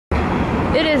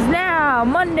It is now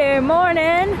Monday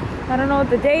morning. I don't know what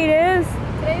the date is.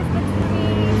 Today's the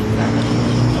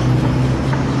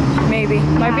 27th. Maybe.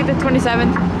 Might be the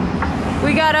 27th.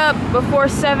 We got up before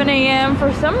 7 a.m.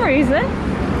 for some reason.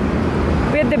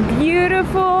 We had the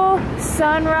beautiful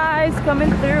sunrise coming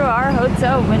through our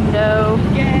hotel window.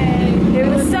 Yay! It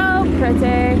was so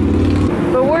pretty.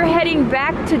 But we're heading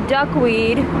back to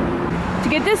Duckweed to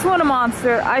get this one a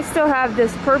monster. I still have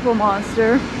this purple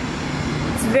monster.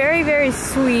 It's very, very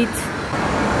sweet.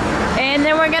 And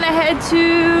then we're gonna head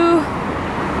to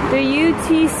the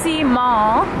UTC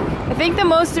Mall. I think the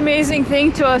most amazing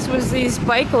thing to us was these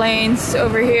bike lanes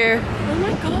over here. Oh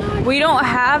my god. We don't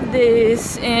have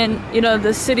this in,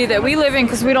 the city that we live in,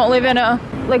 because we don't live in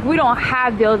we don't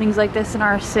have buildings like this in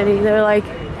our city. They're like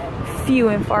few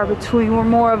and far between. We're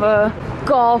more of a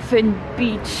golf and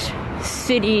beach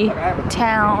city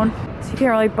town. So you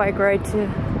can't really bike ride to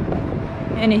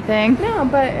anything. No,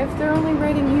 but if they're only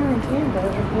riding here in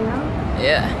Canada,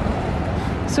 Yeah.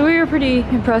 So we were pretty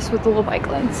impressed with the little bike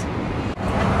lanes.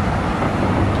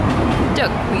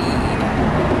 Duckweed.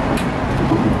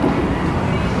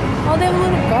 Oh, they have a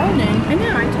little garden. I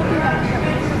know, I told you that.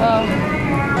 Oh.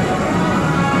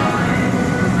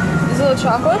 These little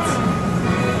chocolates?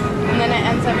 And then it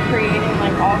ends up creating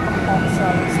like alcohol, so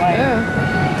it's like... Oh.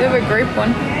 They have a grape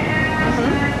one.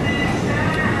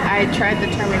 I tried the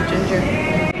turmeric ginger.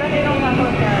 But they don't have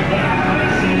like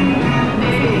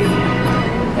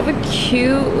They have a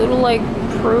cute little like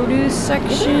produce section.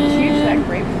 Look how huge that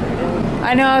grapefruit is.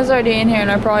 I know I was already in here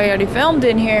and I probably already filmed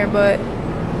in here, but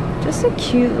just a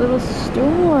cute little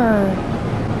store.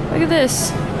 Look at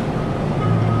this.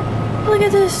 Look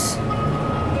at this.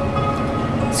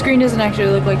 The screen doesn't actually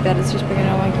look like that, it's just picking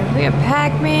out like that. We have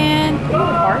Pac-Man,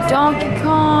 Donkey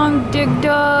Kong, Dig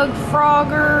Dug,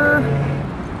 Frogger.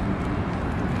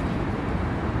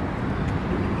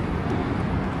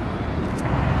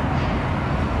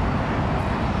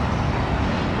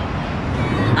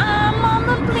 I'm on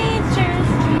the bleachers.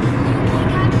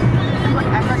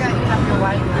 I forgot you have your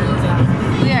white lens on.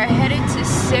 We are headed to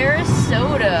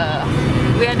Sarasota.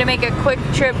 We had to make a quick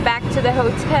trip back to the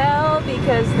hotel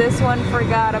because this one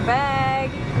forgot a bag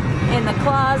in the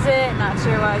closet. Not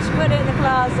sure why she put it in the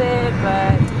closet,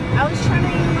 but I was trying to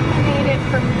eliminate it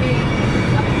from being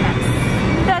a mess.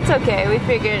 that's okay. We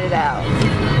figured it out.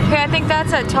 Okay, I think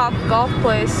that's at Top Golf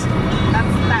Place.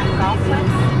 That's that golf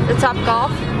place? The Top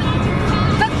Golf?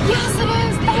 Yes, it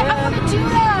is! I want to do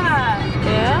that!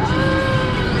 Yeah?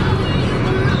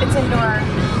 It's indoor.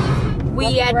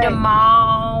 We at the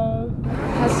mall.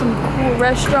 Has some cool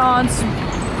restaurants.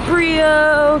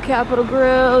 Brio, Capitol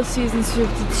Grill, Seasons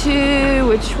 52,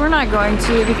 which we're not going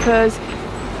to because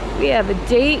we have a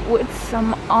date with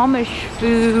some Amish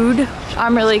food, which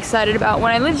I'm really excited about.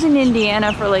 When I lived in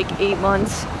Indiana for like 8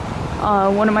 months,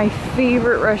 one of my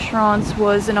favorite restaurants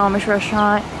was an Amish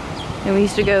restaurant. And we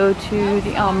used to go to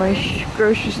the Amish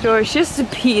grocery store. She has to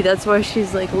pee, that's why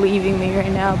she's like leaving me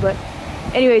right now. But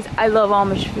anyways, I love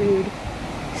Amish food.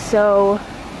 So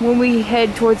when we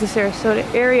head towards the Sarasota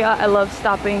area, I love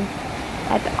stopping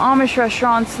at the Amish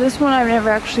restaurants. This one I've never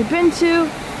actually been to,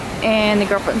 and the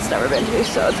girlfriend's never been to,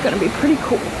 so it's gonna be pretty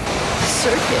cool.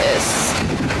 Circus.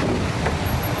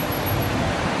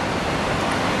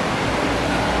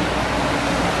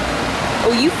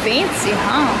 Oh, you fancy,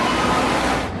 huh?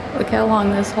 Look how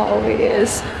long this hallway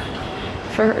is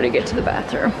for her to get to the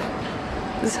bathroom.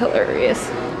 This is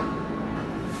hilarious.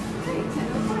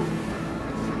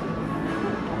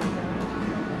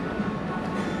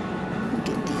 Look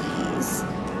at these.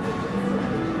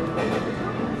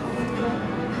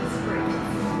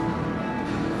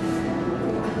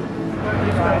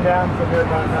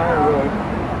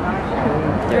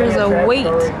 There's a wait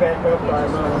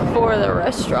for the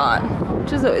restaurant,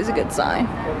 which is always a good sign.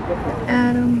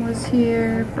 Adam was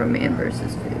here from Man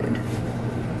vs. Food.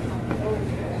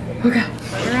 Okay.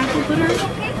 Apple butter?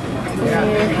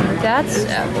 That's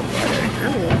apple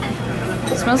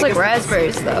butter. It smells like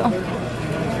raspberries though.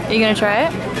 Are you gonna try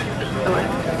it? What?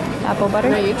 Apple butter?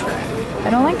 No, you try it. I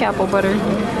don't like apple butter.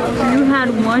 You had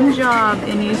one job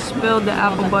and you spilled the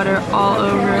apple butter all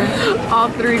over. All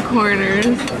 3 corners.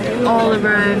 All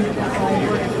over.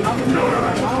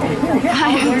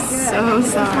 I am so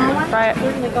sorry. Try it.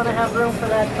 Certainly going to have room for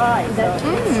that pie. That's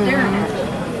staring at it.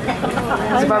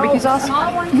 Is it barbecue sauce?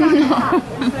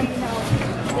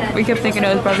 We kept thinking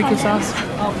it was barbecue sauce.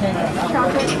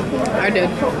 I did.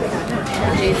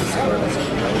 Jesus.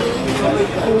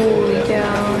 Holy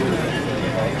cow.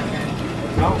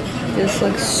 This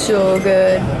looks so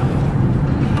good.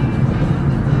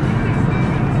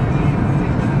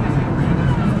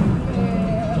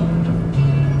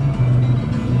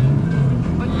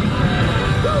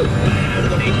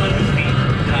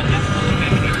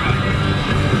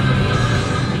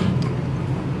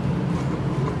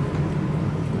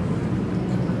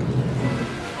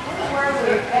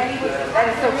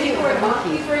 the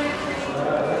monkeys.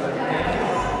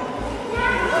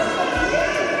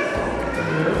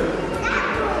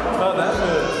 Oh, that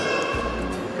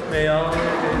moves. They all.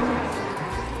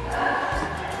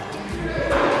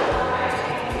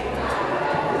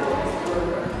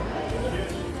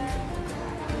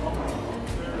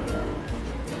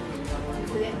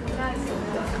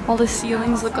 All the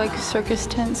ceilings look like circus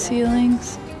tent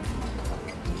ceilings.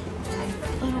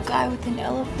 Little guy with an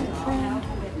elephant friend.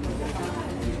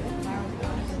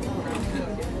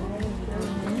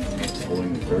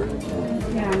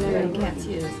 Yeah, I know you can't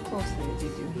see it as closely as you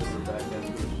do.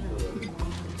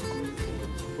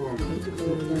 Oh, look at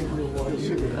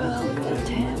the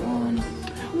tent one.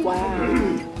 Wow.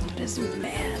 That is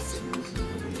massive.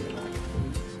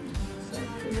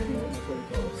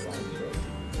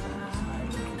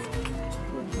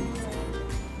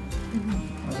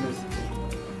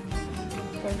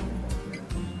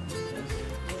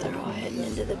 They're all heading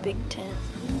into the big tent.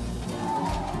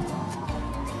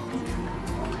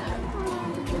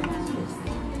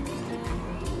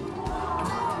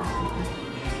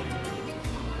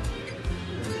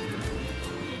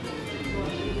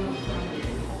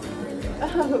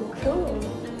 Oh, cool.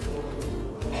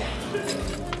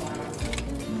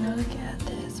 Look at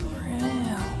this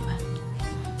room.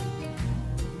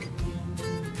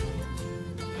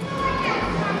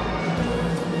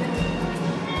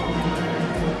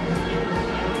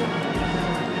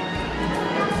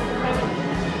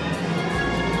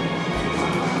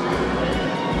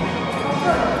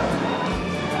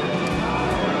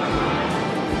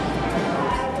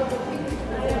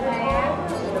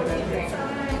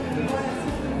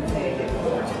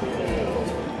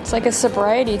 It's like a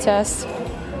sobriety test. Oh,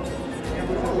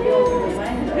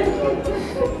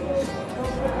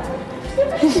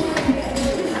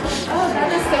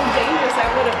 that is so dangerous. I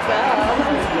would have fell.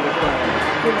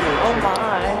 Oh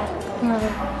my.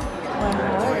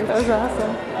 That was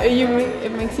awesome.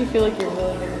 It makes you feel like you're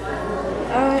really.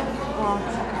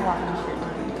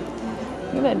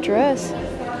 Look at that dress.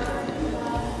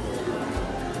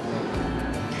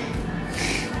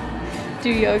 Do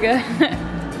yoga.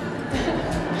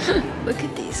 Look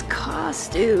at these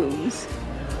costumes.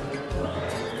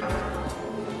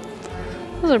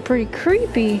 Those are pretty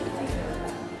creepy.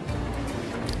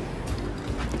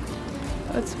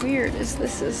 What's weird is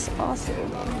this is also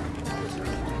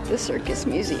the circus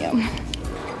museum.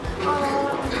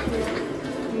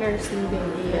 Nursing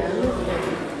baby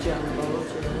Jumbo.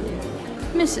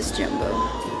 Mrs. Jumbo.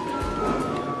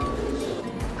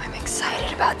 I'm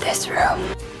excited about this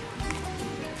room.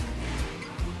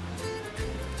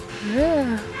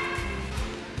 Yeah.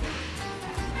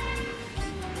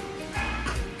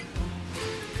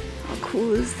 How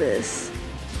cool is this?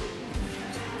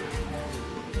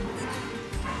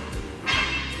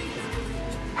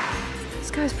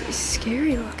 This guy's pretty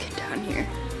scary looking down here.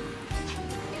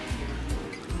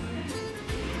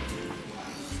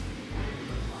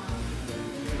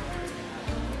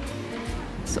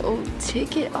 This old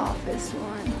ticket office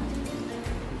one.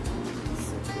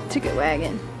 Ticket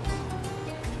wagon.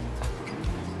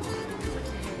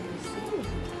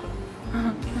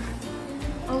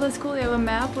 Oh, that's cool. They have a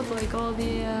map with like all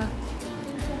the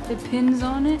pins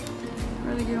on it.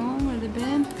 Where they go on, where they've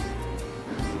been.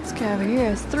 This guy over here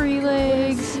has 3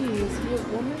 legs.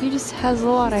 He just has a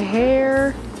lot of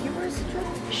hair.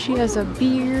 She has a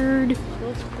beard.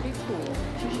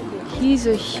 He's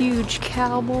a huge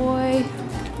cowboy.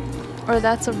 Or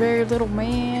that's a very little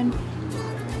man.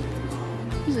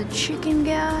 He's a chicken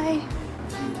guy.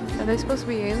 Are they supposed to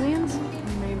be aliens?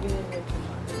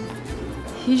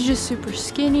 He's just super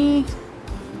skinny,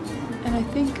 and I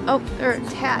think, oh, they're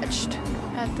attached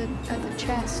at the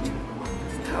chest.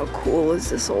 How cool is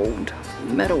this old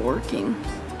metalworking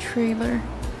trailer?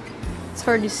 It's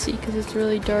hard to see because it's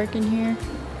really dark in here.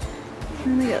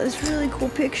 And they got this really cool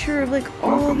picture of like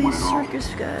all these circus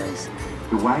guys.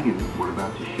 The wagon we're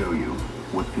about to show you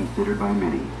was considered by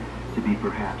many to be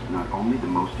perhaps not only the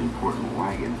most important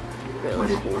wagon,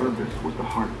 but its purpose was the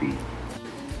heartbeat.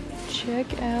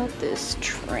 Check out this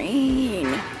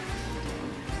train.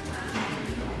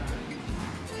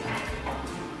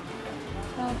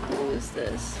 How cool is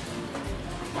this?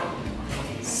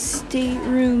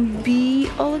 Stateroom B.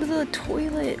 Oh, look at the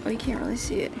toilet. Oh, you can't really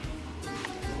see it.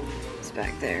 It's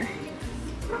back there.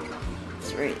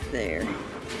 It's right there.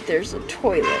 There's a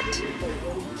toilet.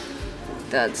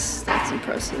 That's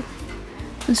impressive.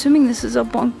 I'm assuming this is a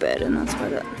bunk bed, and that's why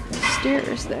that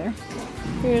stairs there.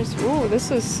 Here's, ooh, this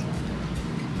is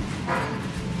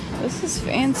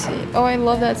fancy. Oh, I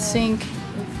love that sink.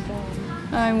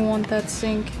 I want that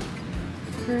sink.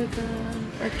 For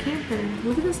our camper.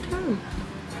 Look at this tub.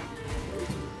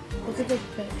 at the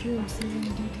bedroom ceiling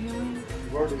detailing.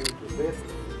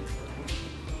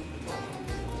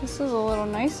 This is a little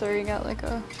nicer. You got like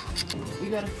a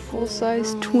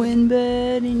full-size twin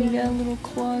bed, and you got a little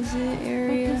closet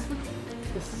area.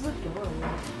 This is adorable.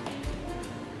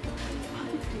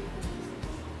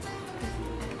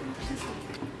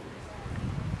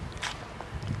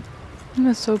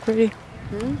 That's so pretty.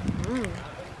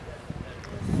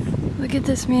 Look at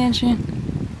this mansion.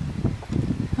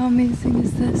 How amazing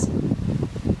is this?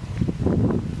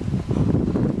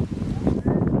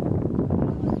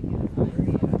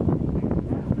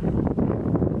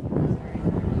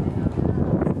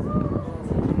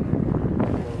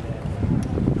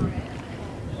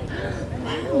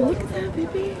 Wow, look at that,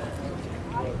 baby.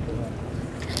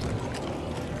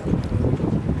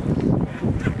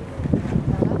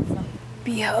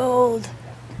 Behold.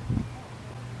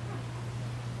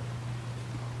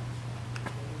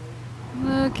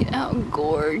 Look how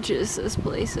gorgeous this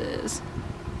place is.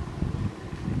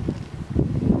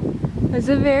 There's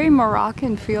a very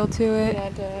Moroccan feel to it. Yeah,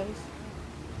 it does.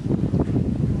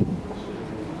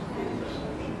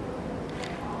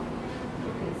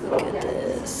 Look at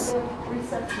this.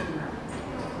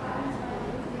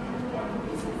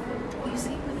 You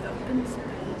see with open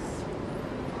space.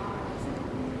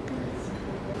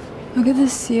 Look at the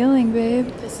ceiling, babe.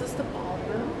 This is the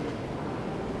ballroom.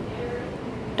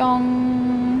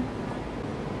 Dong.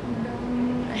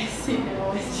 I see it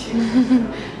always choose.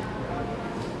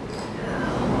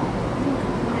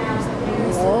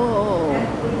 Whoa.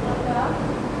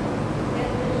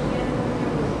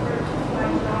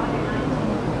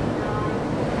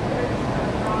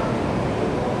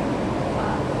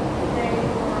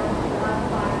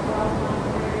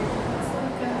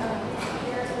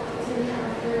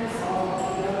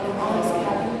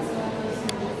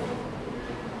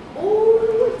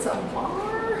 Oh, it's a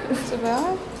bar. It's a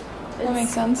bar? That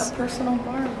makes sense. A personal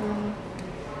bar room.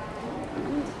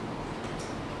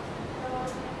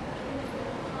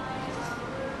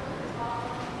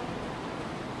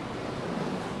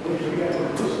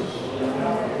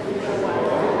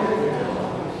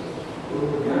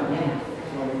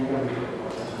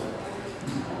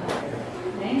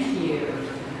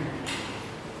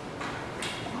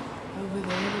 Over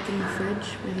there, look in the fridge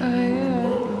where they have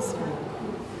lemonade and stuff.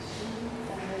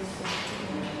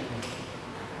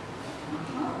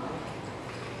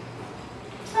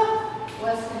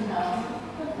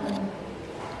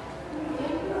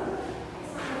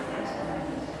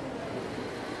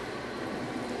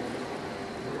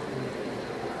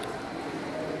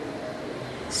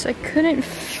 So I couldn't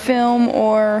film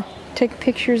or take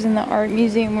pictures in the art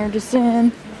museum we're just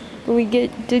in, but we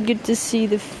did get to see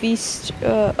the feast,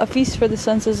 a Feast for the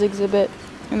Senses exhibit,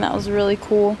 and that was really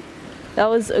cool. That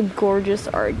was a gorgeous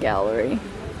art gallery.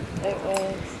 It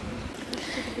was.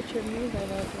 Let's take a picture of me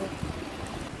right out there.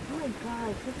 Oh my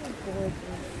gosh, this is gorgeous.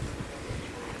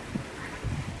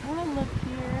 I want to look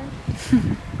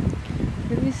here.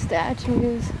 Look at these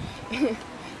statues.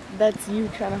 That's you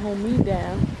trying to hold me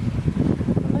down.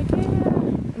 I'm like, yeah.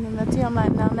 And then that's you. I'm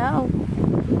like, no.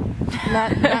 Not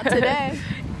today.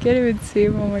 Can't even see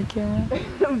him on my camera.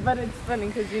 But it's funny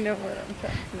because you know what I'm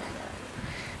talking about.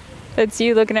 That's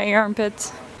you looking at your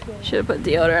armpits. Should have put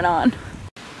deodorant on.